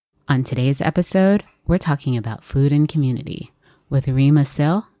On today's episode, we're talking about food and community with Reem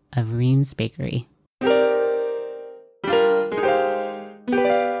Assil of Reem's Bakery.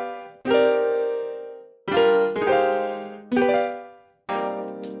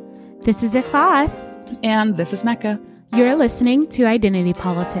 This is Ikhlas. And this is Mecca. You're listening to Identity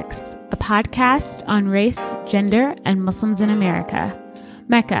Politics, a podcast on race, gender, and Muslims in America.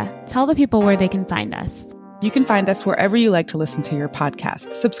 Mecca, tell the people where they can find us. You can find us wherever you like to listen to your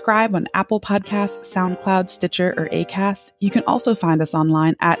podcasts. Subscribe on Apple Podcasts, SoundCloud, Stitcher, or Acast. You can also find us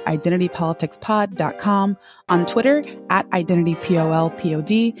online at identitypoliticspod.com, on Twitter at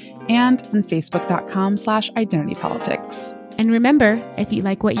identitypolpod, and on facebook.com/identitypolitics. And remember, if you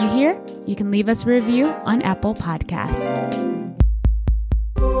like what you hear, you can leave us a review on Apple Podcasts.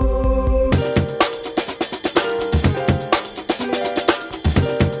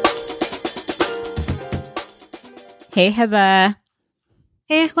 Hey, Heba.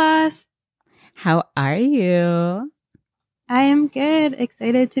 Hey, Ikhlas. How are you? I am good.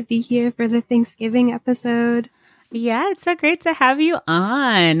 Excited to be here for the Thanksgiving episode. Yeah, it's so great to have you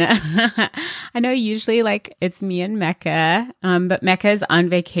on. I know usually it's me and Mecca, but Mecca's on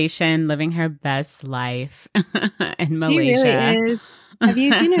vacation living her best life in Malaysia. She really is. Have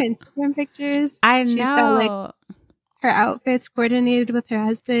you seen her Instagram pictures? I know. She's got her outfits coordinated with her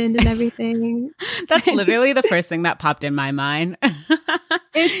husband and everything. That's literally the first thing that popped in my mind.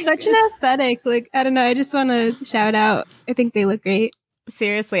 It's such an aesthetic. I don't know. I just want to shout out. I think they look great.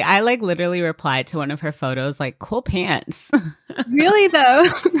 Seriously, I literally replied to one of her photos cool pants. Really, though?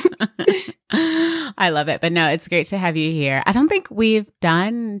 I love it. But no, it's great to have you here. I don't think we've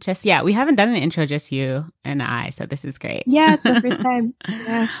done we haven't done an intro, just you and I. So this is great. Yeah, it's the first time.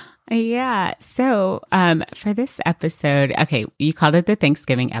 Yeah. Yeah. So for this episode, okay, you called it the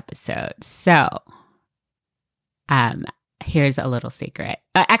Thanksgiving episode. So here's a little secret.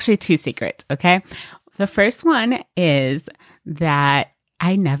 Actually, two secrets, okay? The first one is that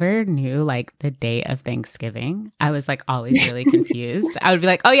I never knew the day of Thanksgiving. I was always really confused. I would be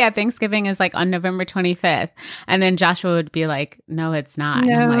like, oh yeah, Thanksgiving is on November 25th. And then Joshua would be like, no, it's not.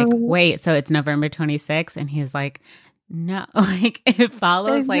 No. And I'm like, wait, so it's November 26th? And he's like, no, it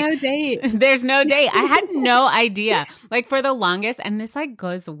follows There's no date. There's no date. I had no idea. For the longest, and this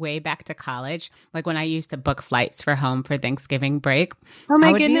goes way back to college, when I used to book flights for home for Thanksgiving break. Oh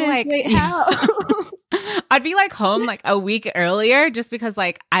my goodness. Wait, how? I'd be home a week earlier just because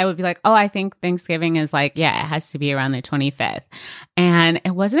I would be oh, I think Thanksgiving is it has to be around the 25th. And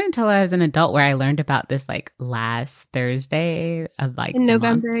it wasn't until I was an adult where I learned about this last Thursday of in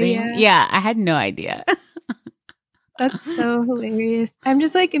November. Yeah. Yeah, I had no idea. That's so hilarious. I'm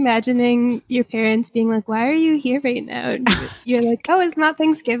just imagining your parents being why are you here right now? You're oh, it's not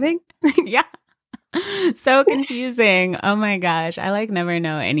Thanksgiving? Yeah. So confusing. Oh my gosh. I never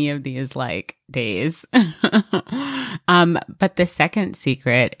know any of these days. But the second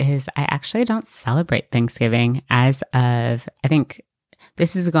secret is I actually don't celebrate Thanksgiving as of, I think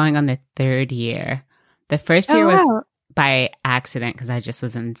this is going on the third year. The first year was by accident because I just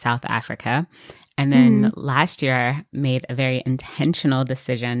was in South Africa. And then last year I made a very intentional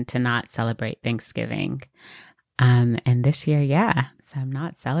decision to not celebrate Thanksgiving. And this year, so I'm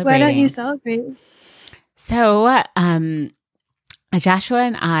not celebrating. Why don't you celebrate? So, Joshua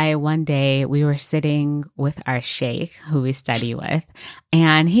and I, one day, we were sitting with our sheikh, who we study with,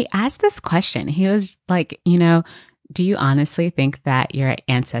 and he asked this question. He was do you honestly think that your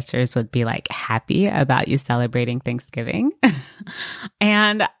ancestors would be happy about you celebrating Thanksgiving?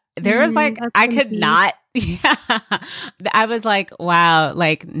 And there was I could not. Yeah. I was wow,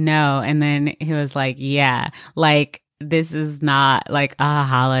 no. And then he was yeah, this is not a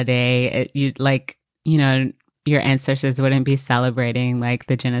holiday. Your ancestors wouldn't be celebrating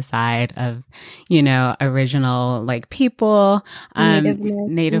the genocide of, original people,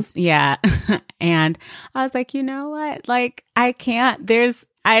 native. Yeah. And I was you know what? I can't,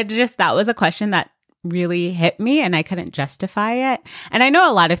 that was a question that really hit me and I couldn't justify it. And I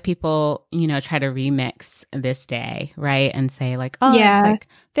know a lot of people, try to remix this day, right? And say oh, yeah, it's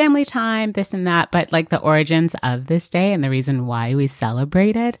family time, this and that. But the origins of this day and the reason why we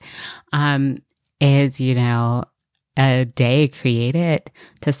celebrate it, is, a day created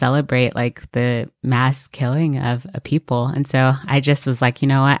to celebrate the mass killing of a people. And so I just was you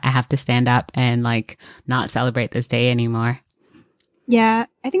know what? I have to stand up and not celebrate this day anymore. Yeah,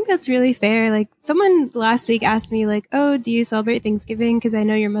 I think that's really fair. Someone last week asked me oh, do you celebrate Thanksgiving? Because I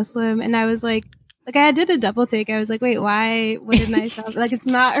know you're Muslim. And I was I did a double take. I was wait, why wouldn't I celebrate? It's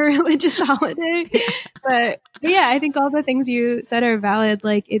not a religious holiday. But yeah, I think all the things you said are valid.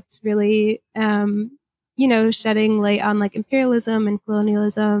 It's really, shedding light on like imperialism and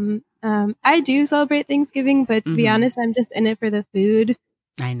colonialism. I do celebrate Thanksgiving, but to be honest, I'm just in it for the food.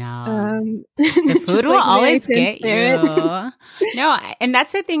 I know. The food will always get you. No, and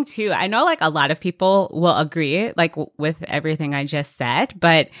that's the thing too. I know like a lot of people will agree like with everything I just said,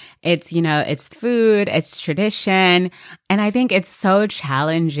 but it's, it's food, it's tradition. And I think it's so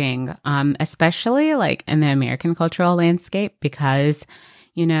challenging, especially like in the American cultural landscape because,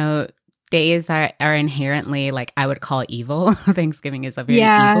 days are inherently like I would call evil. Thanksgiving is a very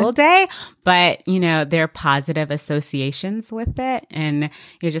evil day, but there are positive associations with it. And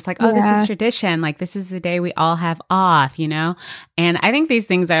you're just like, oh, this is tradition. Like this is the day we all have off, And I think these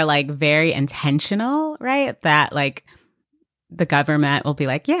things are like very intentional, right? That like the government will be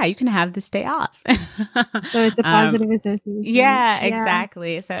like, yeah, you can have this day off. So it's a positive association. Yeah,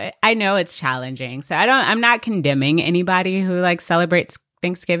 exactly. So I know it's challenging. So I'm not condemning anybody who like celebrates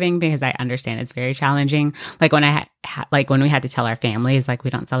Thanksgiving because I understand it's very challenging. Like when when we had to tell our families like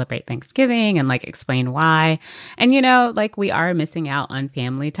we don't celebrate Thanksgiving and like explain why, and like we are missing out on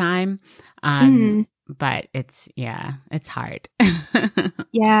family time. But it's hard.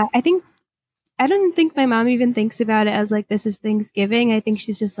 Yeah, I don't think my mom even thinks about it as like this is Thanksgiving. I think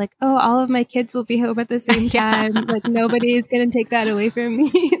she's just like, oh, all of my kids will be home at the same time. Like nobody's gonna take that away from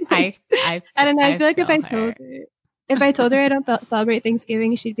me. Like, I don't know. I feel like if I told her I don't celebrate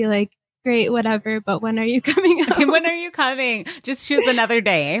Thanksgiving, she'd be like, great, whatever, but when are you coming home? When are you coming? Just choose another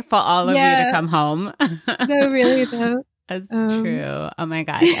day for all of you to come home. No, really, though. That's true. Oh my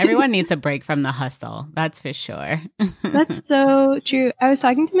gosh. Everyone needs a break from the hustle. That's for sure. That's so true. I was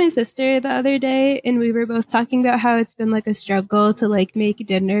talking to my sister the other day and we were both talking about how it's been like a struggle to like make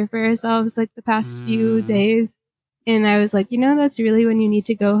dinner for ourselves like the past few days. And I was like, that's really when you need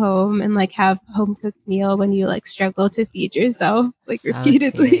to go home and like have home cooked meal when you like struggle to feed yourself like so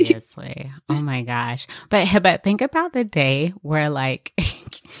repeatedly. Seriously. Oh my gosh. But think about the day where like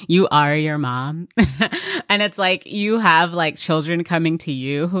you are your mom and it's like you have like children coming to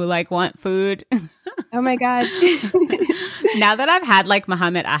you who like want food. Oh my God. Now that I've had like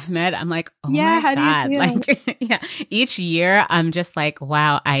Muhammad Ahmed, I'm like, oh my God. Like, each year I'm just like,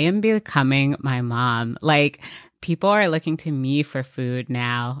 wow, I am becoming my mom. Like, people are looking to me for food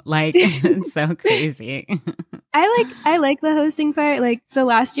now. Like, it's so crazy. I like the hosting part. Like, so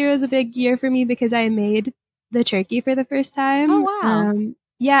last year was a big year for me because I made the turkey for the first time. Oh, wow.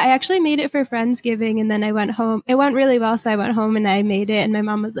 I actually made it for Friendsgiving and then I went home. It went really well. So I went home and I made it and my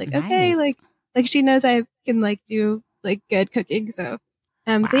mom was like, nice. Okay, like she knows I can like do like good cooking. So,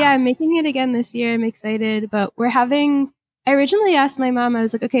 so yeah, I'm making it again this year. I'm excited, but I originally asked my mom, I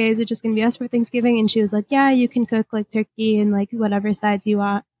was like, okay, is it just going to be us for Thanksgiving? And she was like, yeah, you can cook like turkey and like whatever sides you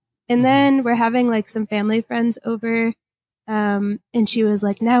want. And then we're having like some family friends over. And she was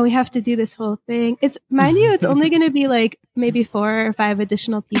like, now we have to do this whole thing. Mind you, it's only going to be like maybe 4 or 5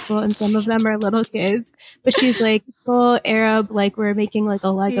 additional people. And some of them are little kids, but she's like full Arab. Like we're making like a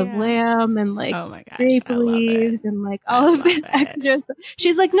leg of lamb and like grape leaves and like all of this extra stuff.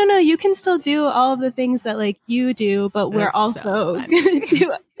 She's like, no, you can still do all of the things that like you do, but we're also going to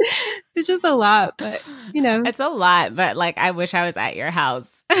do it. It's just a lot, but it's a lot, but like I wish I was at your house.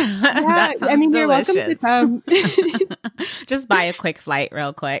 Yeah, I mean, you're welcome to come. Just buy a quick flight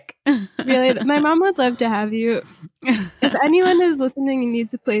real quick. Really, my mom would love to have you. If anyone is listening and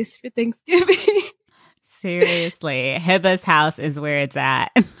needs a place for Thanksgiving. Seriously, Hiba's house is where it's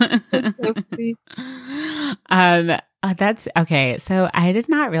at. That's so sweet. That's okay. So I did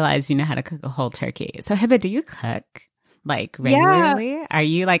not realize you know how to cook a whole turkey. So Hiba, do you cook? Like regularly? Yeah. Are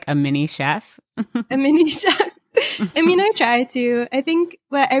you like a mini chef? A mini chef. I mean, I try to. I think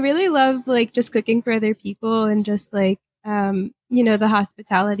what I really love, like just cooking for other people and just like, the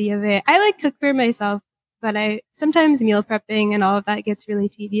hospitality of it. I like cook for myself, but I sometimes meal prepping and all of that gets really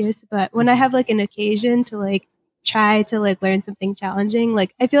tedious. But when I have like an occasion to like try to like learn something challenging,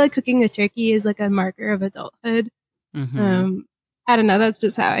 like I feel like cooking a turkey is like a marker of adulthood. I don't know. That's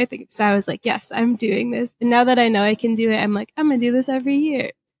just how I think. So I was like, yes, I'm doing this. And now that I know I can do it, I'm like, I'm going to do this every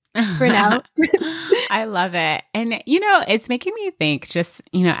year for now. I love it. And, it's making me think just,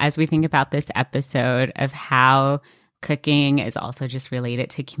 as we think about this episode of how cooking is also just related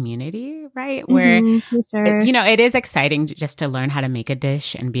to community, right? Where, it is exciting just to learn how to make a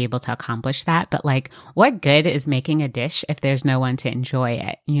dish and be able to accomplish that. But like, what good is making a dish if there's no one to enjoy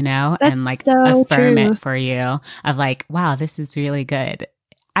it, That's and like so affirm true. it for you of like, wow, this is really good.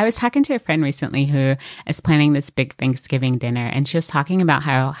 I was talking to a friend recently who is planning this big Thanksgiving dinner, and she was talking about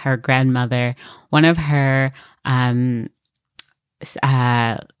how her grandmother, one of her, I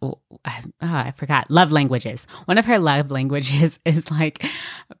forgot, love languages. One of her love languages is like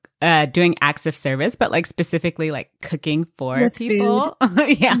doing acts of service, but like specifically like cooking for With people.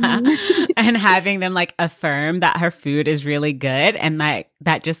 Yeah. And having them like affirm that her food is really good and like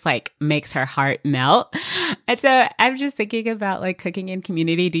that just like makes her heart melt. And so I'm just thinking about like cooking in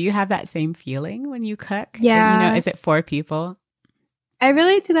community. Do you have that same feeling when you cook? Yeah. You know, is it for people? I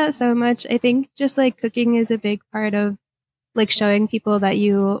relate to that so much. I think just like cooking is a big part of like showing people that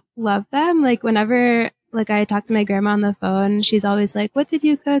you love them. Like whenever like I talk to my grandma on the phone, she's always like, "What did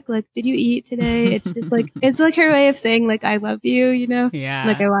you cook? Like, did you eat today?" It's just like, it's like her way of saying like, "I love you," you know? Yeah.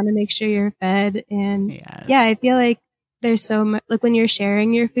 Like I want to make sure you're fed. And Yes. yeah, I feel like there's so much, like when you're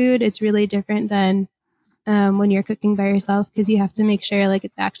sharing your food, it's really different than when you're cooking by yourself because you have to make sure like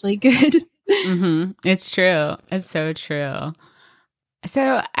it's actually good. It's true. It's so true.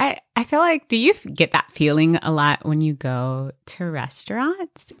 So I feel like, do you get that feeling a lot when you go to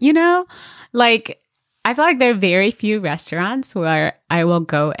restaurants? You know, like I feel like there are very few restaurants where I will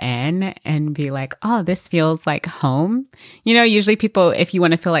go in and be like, oh, this feels like home. You know, usually people, if you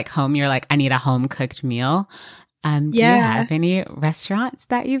want to feel like home, you're like, I need a home cooked meal. Do you have any restaurants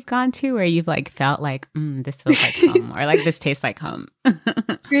that you've gone to where you've like felt like, this feels like home or like this tastes like home?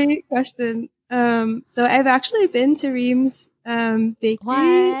 Great question. So I've actually been to Reem's bakery.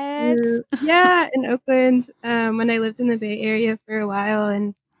 What? Yeah, in Oakland when I lived in the Bay Area for a while.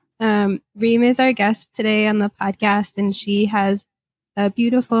 And Reem is our guest today on the podcast, and she has a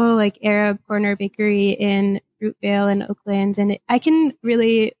beautiful like Arab corner bakery in Fruitvale in Oakland. And I can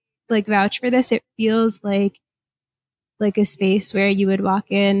really like vouch for this. It feels like a space where you would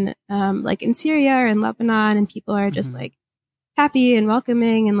walk in like in Syria or in Lebanon, and people are just like happy and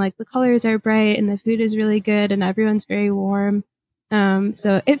welcoming, and like the colors are bright and the food is really good and everyone's very warm.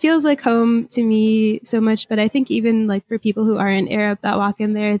 So it feels like home to me so much, but I think even like for people who aren't Arab that walk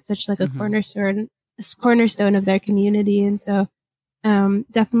in there, it's such like a cornerstone of their community. And so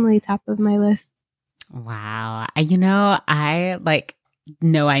definitely top of my list. Wow. You know, I like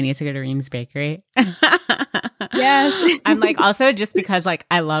know I need to go to Reem's Bakery. Yes. I'm like also just because like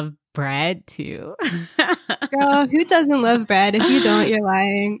I love bread too. Girl, who doesn't love bread? If you don't, you're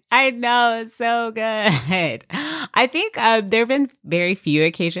lying. I know, it's so good. I think there have been very few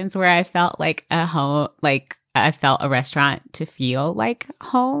occasions where I felt like a home, like I felt a restaurant to feel like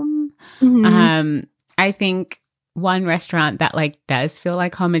home. I think one restaurant that like does feel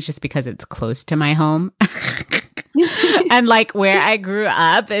like home is just because it's close to my home. And like where I grew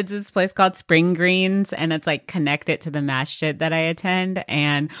up, it's this place called Spring Greens, and it's like connected to the masjid that I attend.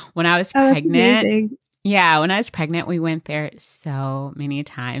 And when I was pregnant, when I was pregnant, we went there so many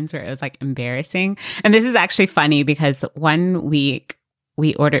times where it was like embarrassing. And this is actually funny because one week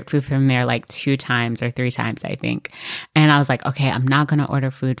we ordered food from there like 2 times or 3 times, I think. And I was like, okay, I'm not going to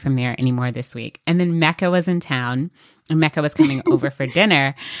order food from there anymore this week. And then Mecca was in town. And Mecca was coming over for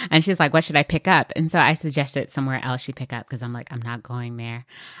dinner, and she's like, what should I pick up? And so I suggested somewhere else she pick up because I'm like, I'm not going there.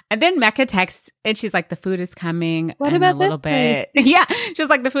 And then Mecca texts and she's like, the food is coming in a little bit. Yeah. She was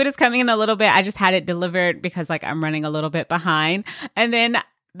like, the food is coming in a little bit. I just had it delivered because like I'm running a little bit behind. And then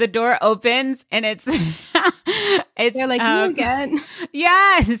the door opens and it's You're like, you again?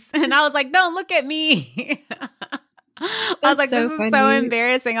 Yes. And I was like, don't look at me. I was like, this is so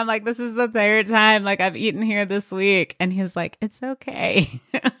embarrassing. I'm like, this is the 3rd time like I've eaten here this week. And he's like, it's okay.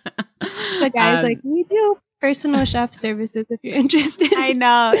 The guy's like, we do personal chef services if you're interested. I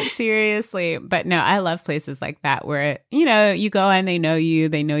know, seriously. But no, I love places like that where, you know, you go and they know you,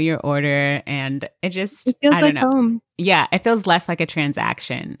 they know your order, and it just feels I don't like know. home. Yeah, it feels less like a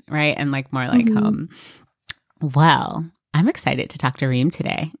transaction, right? And like more like home. Well, I'm excited to talk to Reem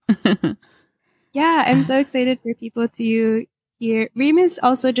today. Yeah, I'm so excited for people to hear. Reem is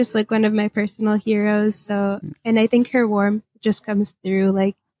also just like one of my personal heroes. So, and I think her warmth just comes through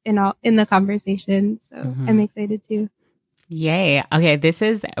like in the conversation. So I'm excited too. Yay. Okay.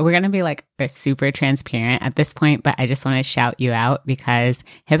 We're going to be like super transparent at this point, but I just want to shout you out because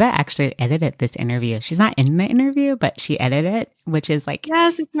Hiba actually edited this interview. She's not in the interview, but she edited it, which is like,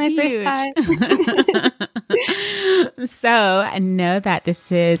 yes, it's my huge. First time. So I know that this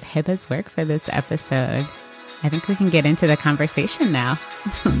is Hiba's work for this episode. I think we can get into the conversation now.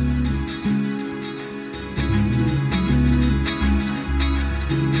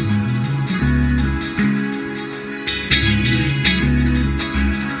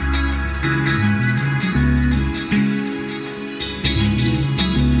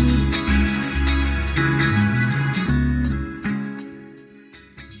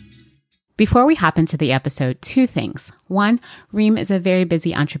 Before we hop into the episode, two things. One, Reem is a very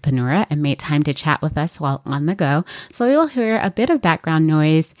busy entrepreneur and made time to chat with us while on the go. So you'll hear a bit of background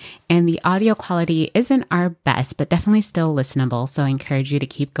noise and the audio quality isn't our best, but definitely still listenable. So I encourage you to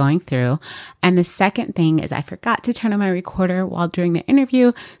keep going through. And the second thing is I forgot to turn on my recorder while doing the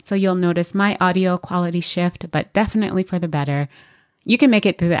interview. So you'll notice my audio quality shift, but definitely for the better. You can make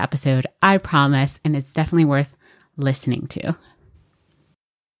it through the episode, I promise. And it's definitely worth listening to.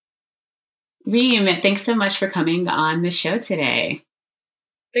 Reem, thanks so much for coming on the show today.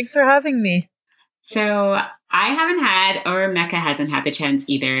 Thanks for having me. So I haven't had, or Mecca hasn't had the chance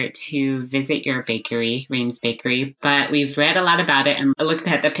either to visit your bakery, Reem's Bakery, but we've read a lot about it and looked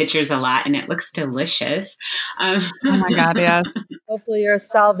at the pictures a lot and it looks delicious. Oh my God, yeah. Hopefully you're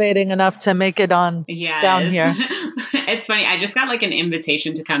salivating enough to make it on down here. It's funny. I just got like an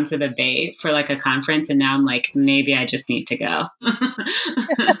invitation to come to the Bay for like a conference and now I'm like, maybe I just need to go.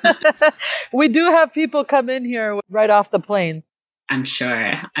 We do have people come in here right off the planes. I'm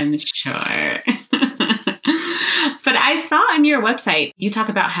sure. But I saw on your website, you talk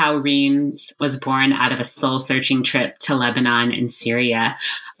about how Reem's was born out of a soul-searching trip to Lebanon and Syria,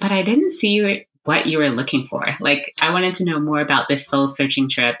 but I didn't see what you were looking for. Like, I wanted to know more about this soul-searching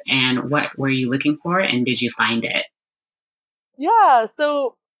trip and what were you looking for and did you find it? Yeah,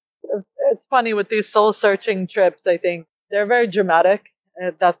 so it's funny with these soul-searching trips, I think they're very dramatic.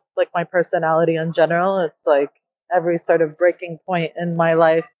 That's like my personality in general. It's like every sort of breaking point in my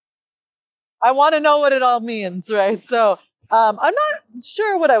life, I want to know what it all means, right? So I'm not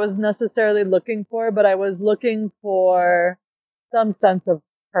sure what I was necessarily looking for, but I was looking for some sense of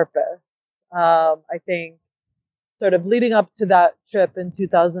purpose. I think sort of leading up to that trip in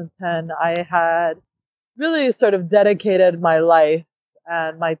 2010, I had really sort of dedicated my life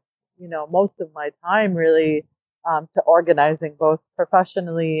and most of my time really to organizing both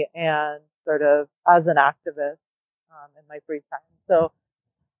professionally and sort of as an activist in my free time. So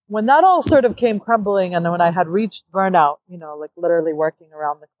when that all sort of came crumbling and when I had reached burnout, like literally working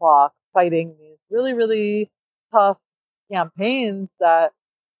around the clock, fighting these really, really tough campaigns that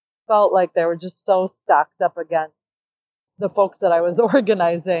felt like they were just so stacked up against the folks that I was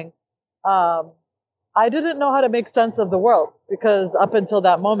organizing, I didn't know how to make sense of the world because up until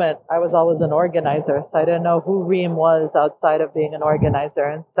that moment, I was always an organizer. So I didn't know who Reem was outside of being an organizer.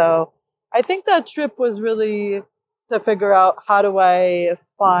 And so I think that trip was really to figure out how do I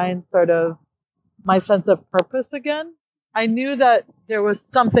find sort of my sense of purpose again. I knew that there was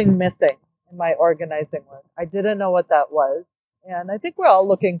something missing in my organizing work. I didn't know what that was. And I think we're all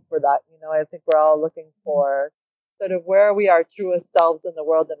looking for that. I think we're all looking for sort of where are we our truest selves in the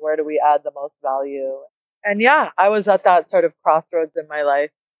world and where do we add the most value. And yeah, I was at that sort of crossroads in my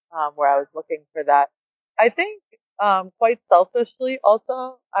life where I was looking for that. I think quite selfishly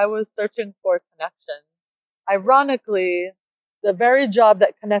also, I was searching for connection. Ironically, the very job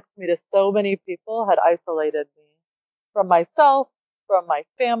that connects me to so many people had isolated me from myself, from my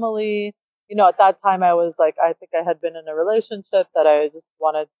family. At that time I was like, I think I had been in a relationship that I just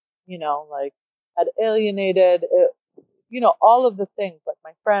wanted, had alienated it, all of the things like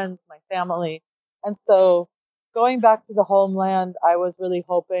my friends, my family. And so going back to the homeland, I was really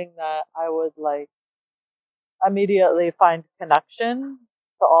hoping that I would like immediately find connection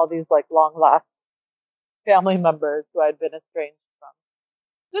to all these like long lost family members who I'd been estranged from.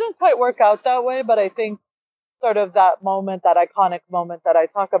 Didn't quite work out that way, but I think sort of that moment, that iconic moment that I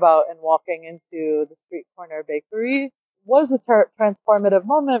talk about in walking into the street corner bakery was a transformative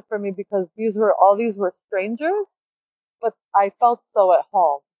moment for me because these were strangers, but I felt so at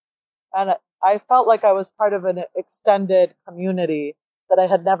home. And I felt like I was part of an extended community that I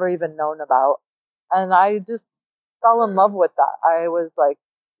had never even known about. And I just fell in love with that. I was like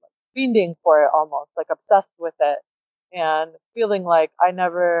fiending for it almost, like obsessed with it and feeling like I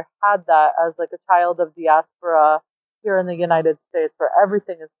never had that as like a child of diaspora here in the United States where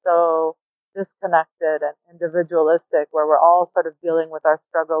everything is so disconnected and individualistic, where we're all sort of dealing with our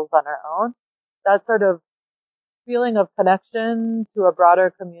struggles on our own. That sort of feeling of connection to a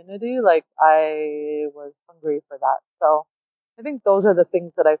broader community, like I was hungry for that. So I think those are the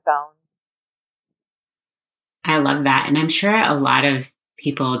things that I found. I love that. And I'm sure a lot of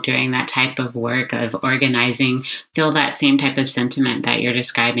people doing that type of work of organizing feel that same type of sentiment that you're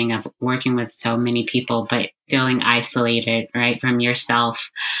describing of working with so many people, but feeling isolated, right, from yourself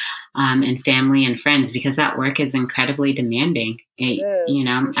and family and friends, because that work is incredibly demanding.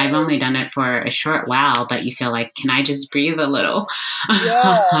 I've only done it for a short while, but you feel like, can I just breathe a little?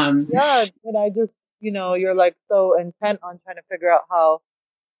 Yeah. Yeah. And I just, you're like so intent on trying to figure out how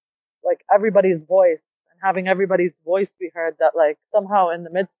like everybody's voice, having everybody's voice be heard, that like somehow in the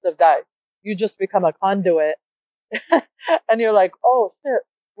midst of that, you just become a conduit. And you're like, oh shit,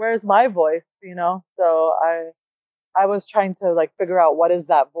 where's my voice? So I was trying to like figure out what is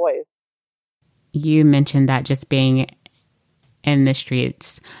that voice. You mentioned that just being in the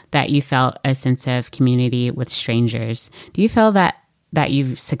streets, that you felt a sense of community with strangers. Do you feel that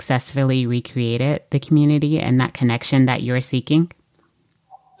you've successfully recreated the community and that connection that you're seeking?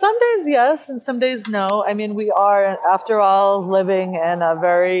 Some days yes, and some days no. I mean, we are, after all, living in a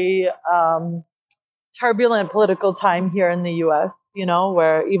very turbulent political time here in the US,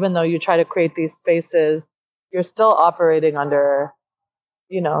 where even though you try to create these spaces, you're still operating under,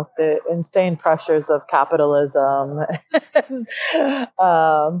 the insane pressures of capitalism, and,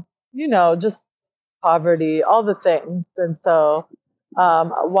 just poverty, all the things. And so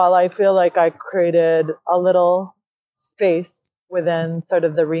while I feel like I created a little space within sort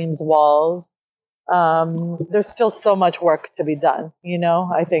of the Reem's walls, there's still so much work to be done.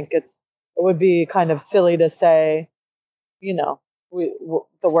 I think it would be kind of silly to say, the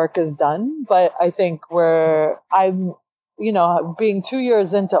work is done, but I think I'm being 2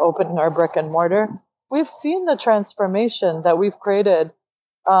 years into opening our brick and mortar, we've seen the transformation that we've created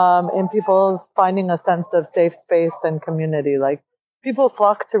in people's finding a sense of safe space and community. Like, people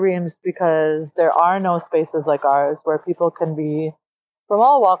flock to Reem's because there are no spaces like ours where people can be from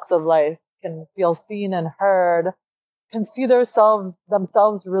all walks of life, can feel seen and heard, can see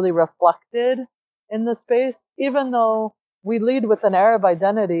themselves really reflected in the space. Even though we lead with an Arab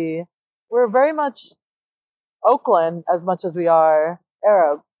identity, we're very much Oakland as much as we are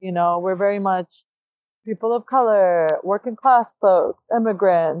Arab. We're very much people of color, working class folks,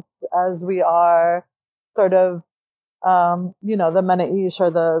 immigrants, as we are sort of, the Menaish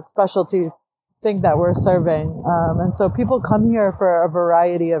or the specialty thing that we're serving. And so people come here for a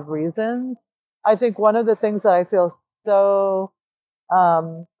variety of reasons. I think one of the things that I feel so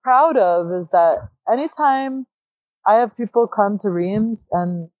proud of is that anytime I have people come to Reem's,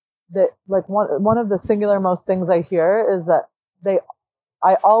 and that, like, one of the singular most things I hear is that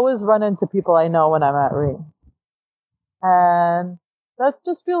I always run into people I know when I'm at Reem's. And that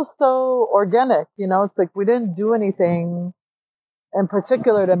just feels so organic, it's like we didn't do anything in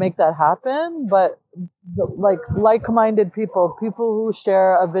particular to make that happen, but like-minded people who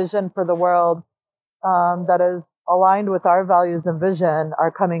share a vision for the world that is aligned with our values and vision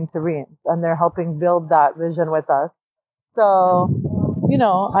are coming to Reem's, and they're helping build that vision with us. So,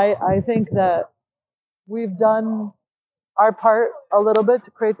 I think that we've done our part a little bit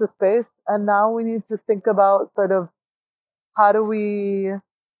to create the space, and now we need to think about sort of how do we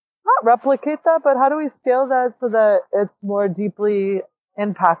not replicate that, but how do we scale that so that it's more deeply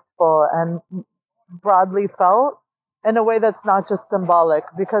impactful and broadly felt in a way that's not just symbolic.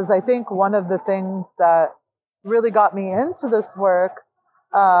 Because I think one of the things that really got me into this work,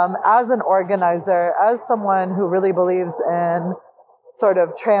 as an organizer, as someone who really believes in sort of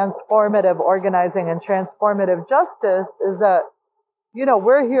transformative organizing and transformative justice, is that,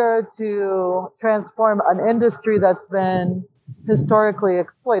 we're here to transform an industry that's been historically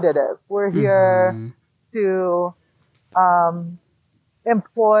exploitative. We're here to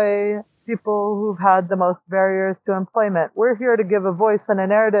employ people who've had the most barriers to employment. We're here to give a voice and a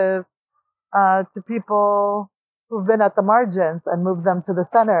narrative to people who've been at the margins and move them to the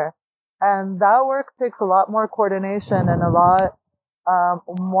center. And that work takes a lot more coordination and a lot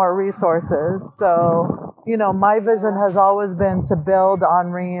more resources. So, my vision has always been to build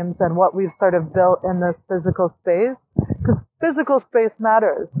on Reem's and what we've sort of built in this physical space, because physical space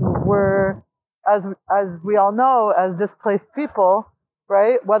matters. We're, as we all know, as displaced people,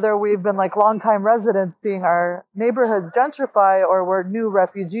 right? Whether we've been like longtime residents seeing our neighborhoods gentrify, or we're new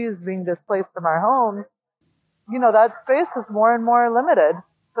refugees being displaced from our homes, that space is more and more limited.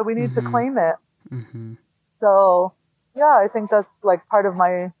 So we need to claim it. So, yeah, I think that's like part of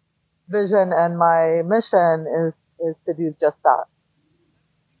my vision and my mission is to do just that.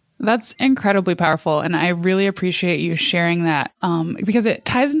 That's incredibly powerful. And I really appreciate you sharing that because it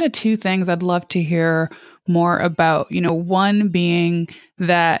ties into two things I'd love to hear more about. One being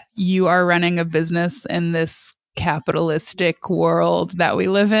that you are running a business in this capitalistic world that we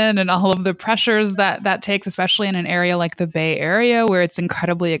live in, and all of the pressures that takes, especially in an area like the Bay Area, where it's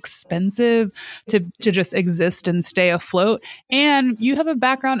incredibly expensive to just exist and stay afloat. And you have a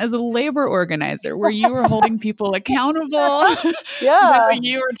background as a labor organizer where you were holding people accountable. Yeah.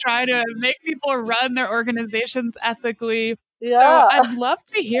 You were trying to make people run their organizations ethically. Yeah. So I'd love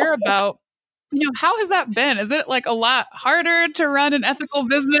to hear about, how has that been? Is it like a lot harder to run an ethical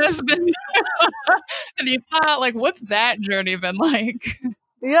business than you thought? Like, what's that journey been like?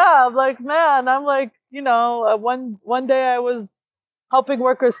 Yeah, like, man, I'm like, one day I was helping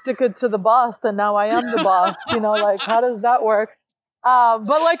workers stick it to the boss, and now I am the boss. Like, how does that work? But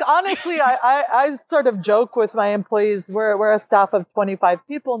like, honestly, I sort of joke with my employees. We're a staff of 25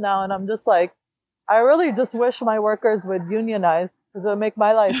 people now, and I'm just like, I really just wish my workers would unionize, because it would make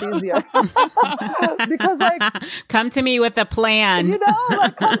my life easier. Because like, come to me with a plan.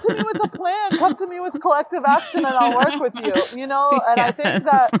 Like, come to me with a plan, come to me with collective action, and I'll work with you, and I think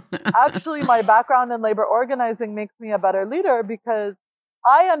that actually my background in labor organizing makes me a better leader, because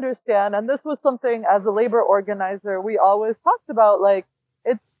I understand, and this was something as a labor organizer we always talked about, like,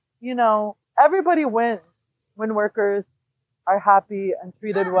 it's, everybody wins when workers are happy and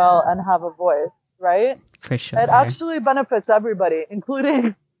treated well and have a voice, right? For sure. It actually benefits everybody,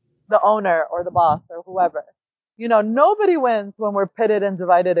 including the owner or the boss or whoever. Nobody wins when we're pitted and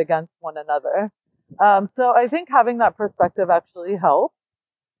divided against one another. So I think having that perspective actually helps.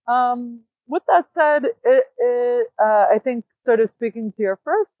 With that said, I think, sort of speaking to your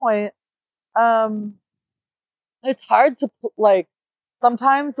first point, it's hard to, like,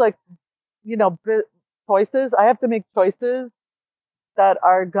 sometimes, like, choices. I have to make choices that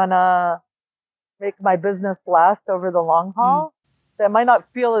are gonna make my business last over the long haul. That might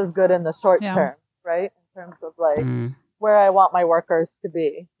not feel as good in the short term, right? In terms of like where I want my workers to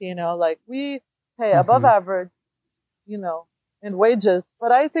be. Like, we pay above average, in wages,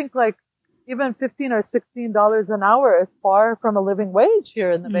 but I think like even $15 or $16 an hour is far from a living wage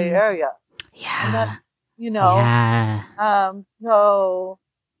here in the Bay Area. Yeah. And that, so,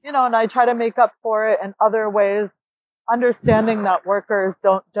 and I try to make up for it in other ways, understanding that workers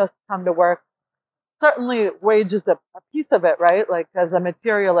don't just come to work. Certainly wage is a piece of it, right? Like, as a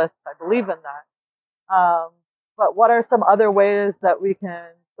materialist, I believe in that. But what are some other ways that we can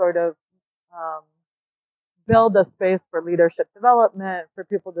sort of, build a space for leadership development, for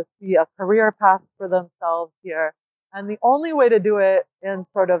people to see a career path for themselves here? And the only way to do it in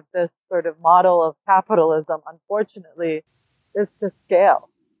sort of this sort of model of capitalism, unfortunately, is to scale.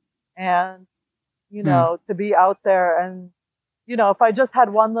 And, to be out there and, if I just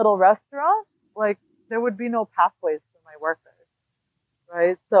had one little restaurant, like, there would be no pathways for my workers,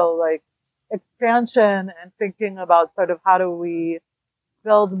 right? So like, expansion and thinking about sort of how do we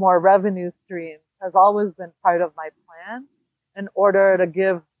build more revenue streams has always been part of my plan in order to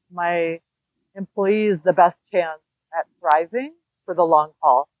give my employees the best chance at thriving for the long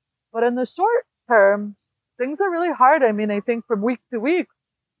haul. But in the short term, things are really hard. I mean, I think from week to week,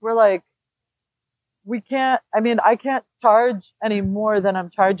 we're like, I can't charge any more than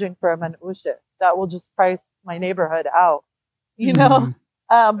I'm charging for a manushit. That will just price my neighborhood out,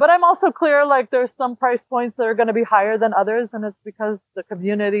 but I'm also clear, like, there's some price points that are going to be higher than others, and it's because the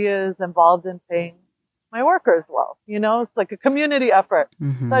community is involved in paying my workers well. It's like a community effort.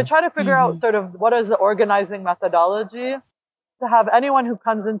 So I try to figure out sort of what is the organizing methodology to have anyone who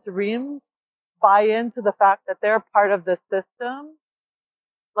comes into Reem buy into the fact that they're part of the system,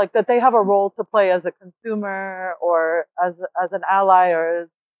 like that they have a role to play as a consumer or as an ally or as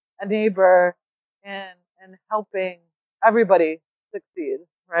a neighbor in helping everybody succeed,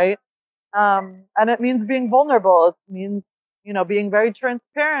 right? And it means being vulnerable. It means, being very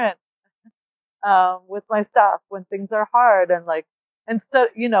transparent, with my staff when things are hard, and like,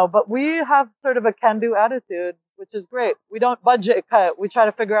 but we have sort of a can-do attitude, which is great. We don't budget cut. We try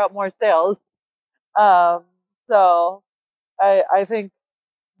to figure out more sales. So I think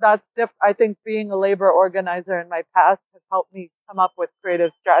I think being a labor organizer in my past has helped me come up with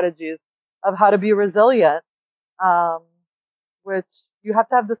creative strategies of how to be resilient. Which you have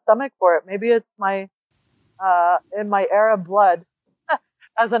to have the stomach for it. Maybe it's in my Arab blood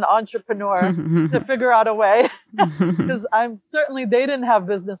as an entrepreneur to figure out a way, because they didn't have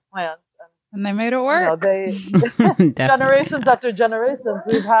business plans. And they made it work. Generations after generations,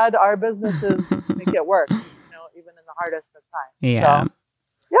 we've had our businesses make it work, even in the hardest of times. Yeah.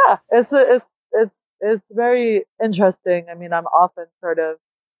 So, it's very interesting. I mean, I'm often sort of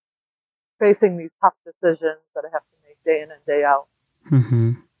facing these tough decisions that I have to make day in and day out.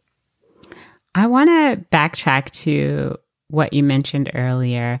 I want to backtrack to what you mentioned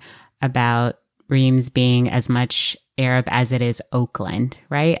earlier about Reem's being as much Arab as it is Oakland,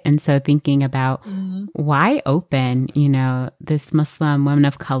 right? And so thinking about why open, this Muslim women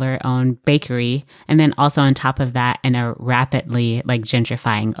of color owned bakery, and then also on top of that in a rapidly like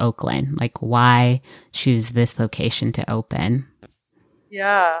gentrifying Oakland, like why choose this location to open?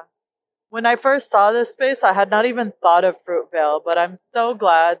 Yeah. When I first saw this space, I had not even thought of Fruitvale, but I'm so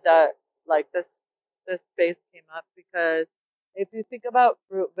glad that like this space came up, because if you think about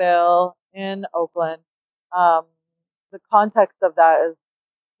Fruitvale in Oakland, the context of that is,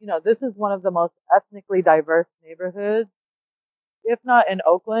 this is one of the most ethnically diverse neighborhoods if not in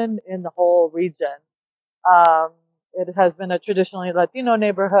Oakland, in the whole region. Um, it has been a traditionally Latino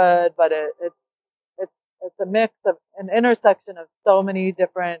neighborhood, but it's it's a mix of an intersection of so many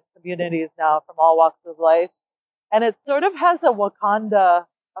different communities now from all walks of life, and it sort of has a Wakanda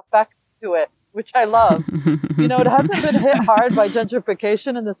effect to it, which I love. It hasn't been hit hard by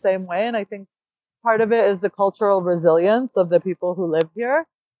gentrification in the same way, and I think part of it is the cultural resilience of the people who live here.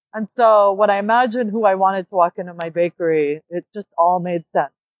 And so when I imagined who I wanted to walk into my bakery, it just all made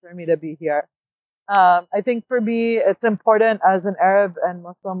sense for me to be here. I think for me, it's important as an Arab and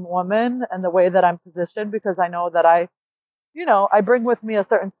Muslim woman and the way that I'm positioned, because I know that I bring with me a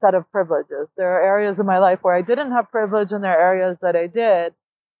certain set of privileges. There are areas in my life where I didn't have privilege, and there are areas that I did.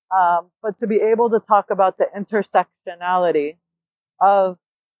 But to be able to talk about the intersectionality of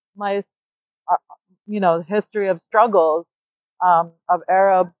my, history of struggles, of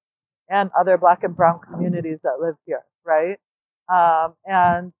Arab and other Black and Brown communities that live here, right?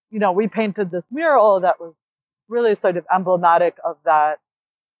 And we painted this mural that was really sort of emblematic of that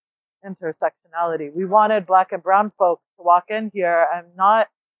intersectionality. We wanted Black and Brown folks to walk in here and not,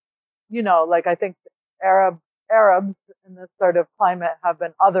 I think Arabs in this sort of climate have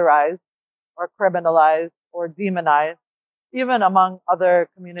been otherized or criminalized or demonized, even among other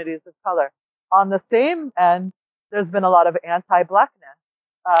communities of color. On the same end, there's been a lot of anti-Blackness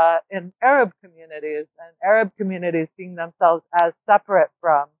in Arab communities, and Arab communities seeing themselves as separate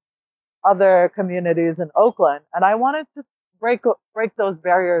from other communities in Oakland. And I wanted to break those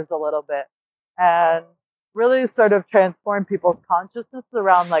barriers a little bit and really sort of transform people's consciousness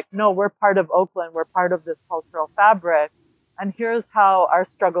around no, we're part of Oakland, we're part of this cultural fabric, and here's how our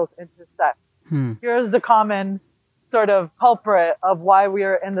struggles intersect. Here's the common sort of culprit of why we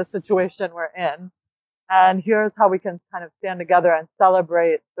are in the situation we're in. And here's how we can kind of stand together and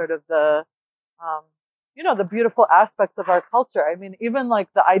celebrate sort of the beautiful aspects of our culture. I mean, even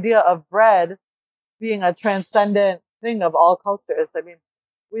the idea of bread being a transcendent thing of all cultures. I mean,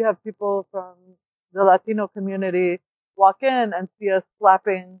 we have people from the Latino community walk in and see us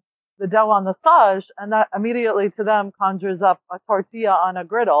slapping the dough on the sage, and that immediately to them conjures up a tortilla on a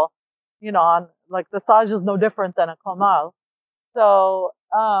griddle, on the sage is no different than a comal. So,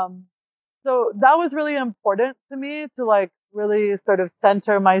 so that was really important to me to really sort of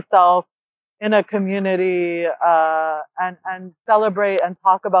center myself in a community, and celebrate and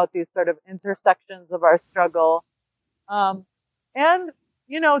talk about these sort of intersections of our struggle. And,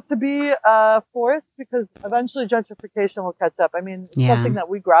 to be a force, because eventually gentrification will catch up. I mean, it's something that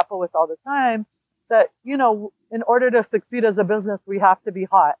we grapple with all the time, that, in order to succeed as a business, we have to be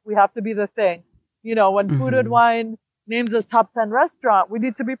hot. We have to be the thing. When Food and Wine names us top 10 restaurant, we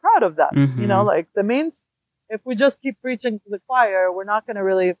need to be proud of that. If we just keep preaching to the choir, we're not going to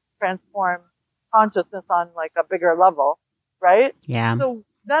really transform consciousness on a bigger level, right? Yeah. So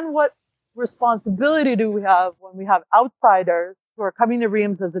then what responsibility do we have when we have outsiders who are coming to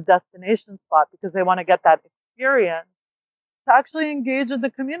Reem's as a destination spot because they want to get that experience, to actually engage in the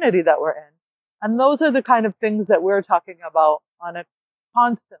community that we're in? And those are the kind of things that we're talking about on a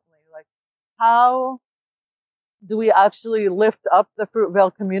constantly. How do we actually lift up the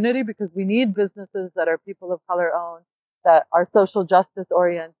Fruitvale community? Because we need businesses that are people of color owned, that are social justice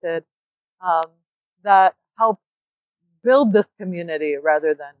oriented, that help build this community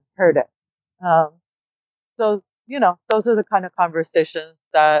rather than hurt it. So, those are the kind of conversations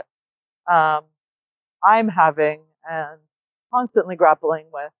that I'm having and constantly grappling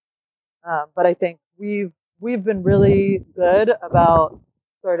with. But I think we've been really good about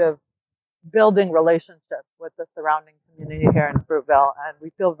sort of building relationships with the surrounding community here in Fruitvale, and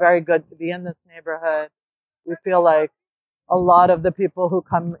we feel very good to be in this neighborhood. We feel like a lot of the people who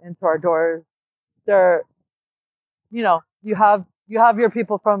come into our doors, they're, you have your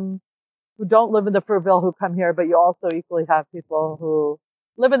people who don't live in the Fruitvale who come here, but you also equally have people who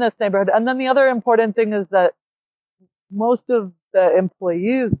live in this neighborhood. And then the other important thing is that most of the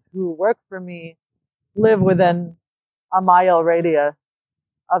employees who work for me live within a mile radius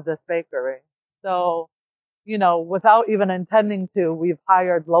of this bakery. So, without even intending to, we've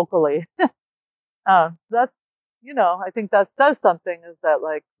hired locally. That's, I think that says something, is that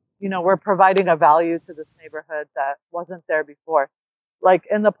we're providing a value to this neighborhood that wasn't there before.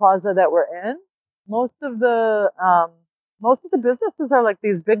 In the plaza that we're in, most of the businesses are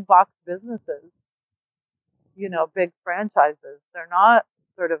these big box businesses, big franchises. They're not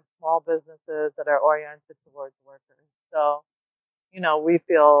sort of small businesses that are oriented towards workers. So, we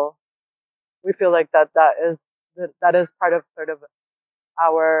feel like that is part of sort of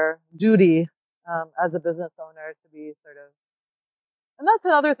our duty as a business owner, to be sort of And that's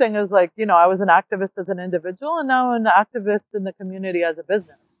another thing is like, I was an activist as an individual and now an activist in the community as a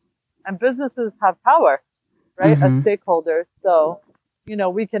business. And businesses have power, right? As stakeholders. So,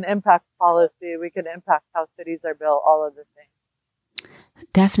 we can impact policy, we can impact how cities are built, all of the things.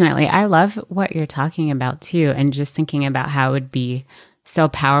 Definitely. I love what you're talking about too. And just thinking about how it would be so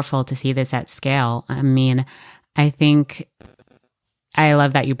powerful to see this at scale. I mean, I think I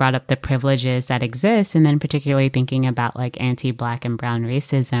love that you brought up the privileges that exist, and then particularly thinking about like anti-Black and brown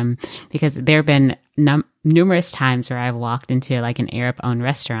racism, because there have been numerous times where I've walked into like an Arab-owned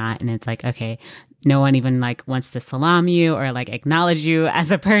restaurant and it's like, okay, no one even like wants to salam you or like acknowledge you as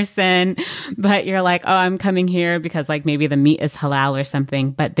a person, but you're like, oh, I'm coming here because like maybe the meat is halal or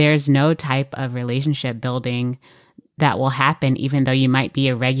something, but there's no type of relationship building that will happen, even though you might be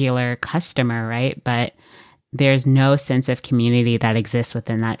a regular customer, right? But there's no sense of community that exists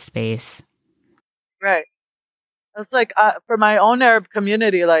within that space. Right. It's like for my own Arab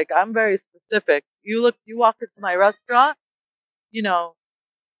community, like I'm very specific. You walk into my restaurant,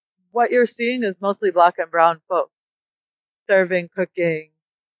 what you're seeing is mostly Black and brown folks serving, cooking,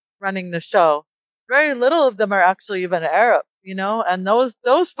 running the show. Very little of them are actually even Arab, and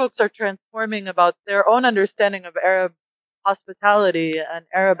those folks are transforming about their own understanding of Arab hospitality and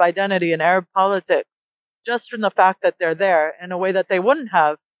Arab identity and Arab politics, just from the fact that they're there in a way that they wouldn't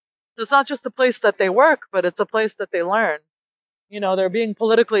have. So it's not just a place that they work, but it's a place that they learn. They're being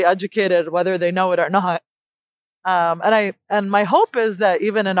politically educated, whether they know it or not. And my hope is that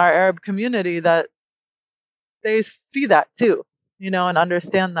even in our Arab community, that they see that too, and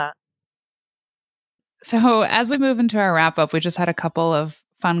understand that. So as we move into our wrap up, we just had a couple of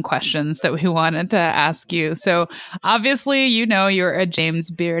fun questions that we wanted to ask you. So obviously, you're a James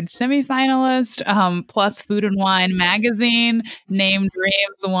Beard semifinalist, plus Food and Wine magazine named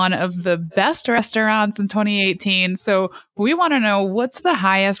Reem's one of the best restaurants in 2018. So we want to know, what's the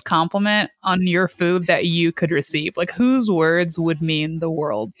highest compliment on your food that you could receive? Like, whose words would mean the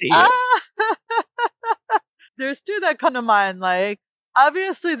world to you? There's two that come to mind. Like,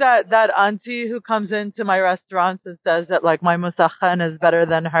 obviously that auntie who comes into my restaurants and says that like my musakhan is better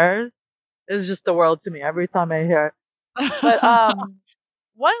than hers is just the world to me every time I hear it. But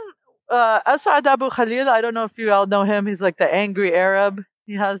one Asad Abu Khalil, I don't know if you all know him. He's like the angry Arab.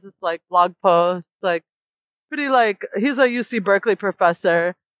 He has this like blog post, like pretty like he's a UC Berkeley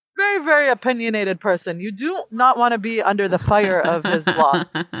professor. Very, very opinionated person. You do not want to be under the fire of his blog.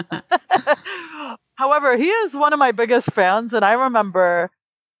 However, he is one of my biggest fans, and I remember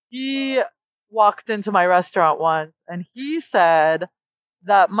he walked into my restaurant once and he said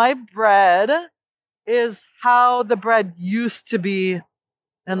that my bread is how the bread used to be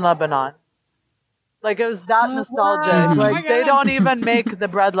in Lebanon. Like, it was that nostalgic. Wow. Like, they don't even make the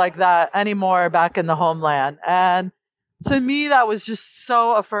bread like that anymore back in the homeland. And to me, that was just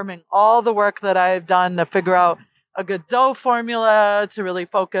so affirming. All the work that I've done to figure out a good dough formula, to really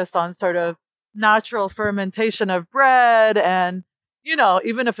focus on sort of natural fermentation of bread, and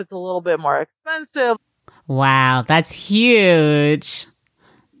even if it's a little bit more expensive. Wow, that's huge.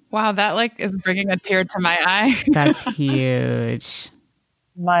 Wow, that like is bringing a tear to my eye. That's huge.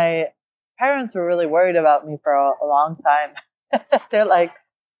 My parents were really worried about me for a long time. They're like,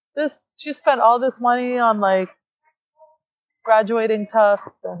 she spent all this money on like graduating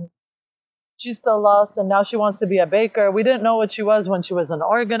Tufts, and she's so lost, and now she wants to be a baker. We didn't know what she was when she was an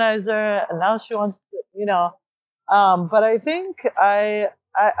organizer, and now she wants to, but I think I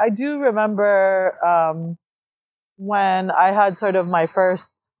do remember when I had sort of my first,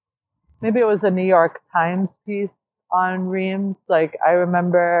 maybe it was a New York Times piece on Reem's. Like, I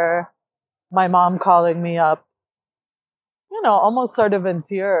remember my mom calling me up, almost sort of in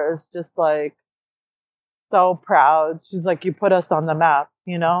tears, just like so proud. She's like, you put us on the map,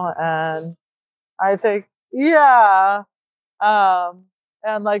 and I think, yeah.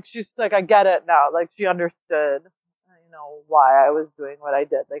 And like, she's like, I get it now. Like, she understood, why I was doing what I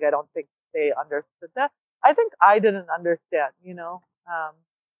did. Like, I don't think they understood that. I think I didn't understand,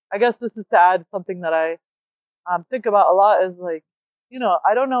 I guess this is to add something that I think about a lot is like,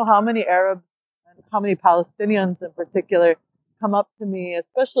 I don't know how many Arabs and how many Palestinians in particular come up to me,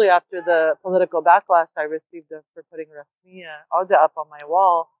 especially after the political backlash I received for putting Rasmiya Auda up on my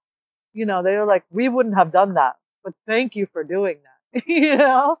wall. They were like, we wouldn't have done that, but thank you for doing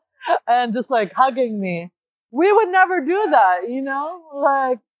that, and just like hugging me. We would never do that,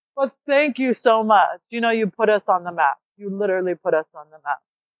 like, but thank you so much. You put us on the map. You literally put us on the map.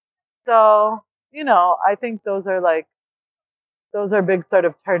 So, I think those are big sort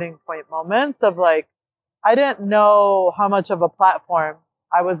of turning point moments of like, I didn't know how much of a platform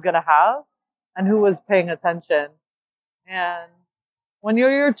I was going to have and who was paying attention. And when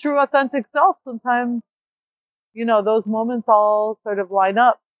you're your true authentic self, sometimes, you know, those moments all sort of line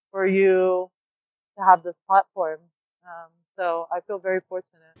up for you to have this platform. So I feel very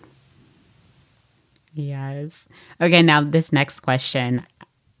fortunate. Yes. Okay, now this next question.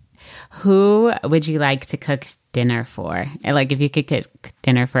 Who would you like to cook dinner for? Like, if you could cook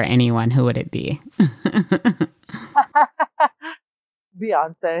dinner for anyone, who would it be?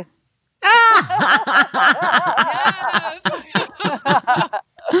 Beyonce.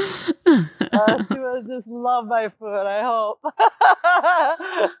 She would just love my food, I hope.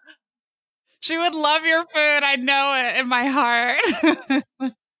 She would love your food. I know it in my heart.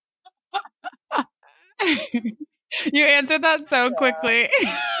 You answered that so quickly.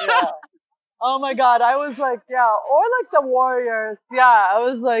 Yeah. Oh my God. I was like, yeah. Or like the Warriors. Yeah. I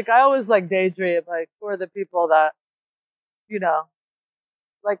always like daydream, like for the people that, you know,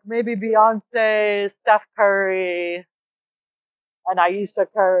 like maybe Beyonce, Steph Curry, and Aisha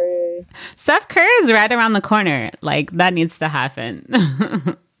Curry. Steph Curry is right around the corner. Like, that needs to happen.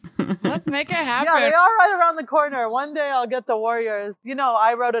 Let's make it happen. Yeah, they are right around the corner. One day I'll get the Warriors. You know,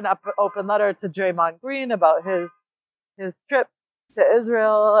 I wrote an open letter to Draymond Green about his trip to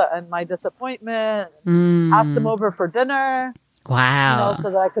Israel and my disappointment. Asked him over for dinner. Wow. You know, so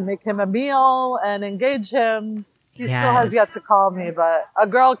that I could make him a meal and engage him. He still has yet to call me, but a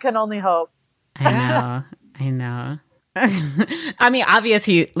girl can only hope. I know. I mean,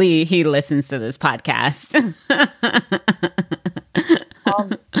 obviously he listens to this podcast.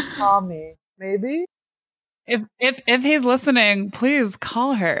 Call me, maybe. If he's listening, please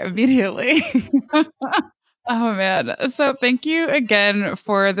call her immediately. Oh man. So thank you again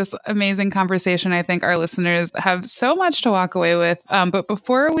for this amazing conversation. I think our listeners have so much to walk away with. But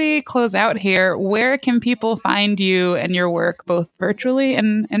before we close out here, where can people find you and your work, both virtually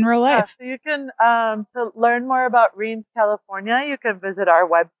and in real life? So you can, to learn more about Reem's California, you can visit our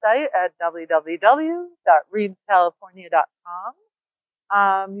website at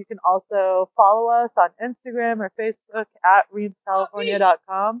www.reemscalifornia.com. You can also follow us on Instagram or Facebook at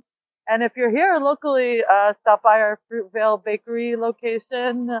reemscalifornia.com. And if you're here locally, stop by our Fruitvale Bakery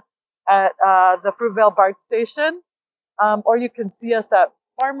location at the Fruitvale BART station. Or you can see us at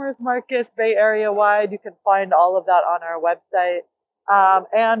farmers markets, Bay Area wide. You can find all of that on our website.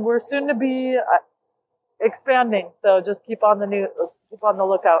 And we're soon to be expanding, so just keep on the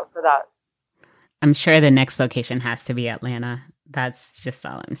lookout for that. I'm sure the next location has to be Atlanta. That's just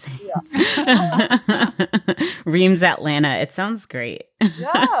all I'm saying. Yeah. Reem's Atlanta. It sounds great.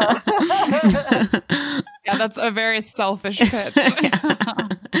 Yeah. Yeah, that's a very selfish pitch.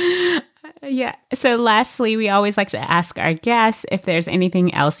 Yeah. So lastly, we always like to ask our guests if there's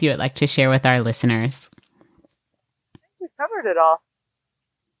anything else you would like to share with our listeners. I think we covered it all.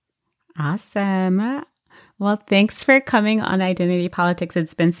 Awesome. Well, thanks for coming on Identity Politics.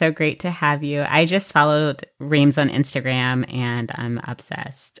 It's been so great to have you. I just followed Reem's on Instagram and I'm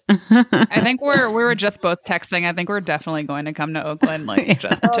obsessed. I think we were just both texting. I think we're definitely going to come to Oakland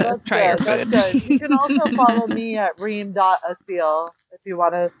just to try your food. That's good. You can also follow me at reem.assil if you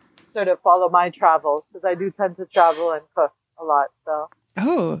want to sort of follow my travels, because I do tend to travel and cook a lot. So.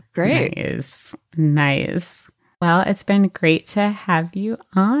 Oh, great. Nice. Well, it's been great to have you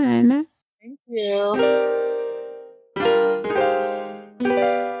on. Thank you.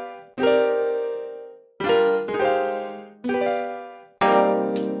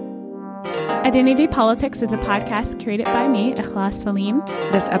 Identity Politics is a podcast created by me, Ikhlas Salim.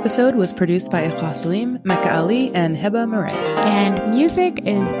 This episode was produced by Ikhlas Salim, Mecca Ali, and Hiba Murray. And music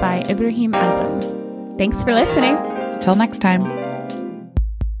is by Ibrahim Azam. Thanks for listening. Till next time.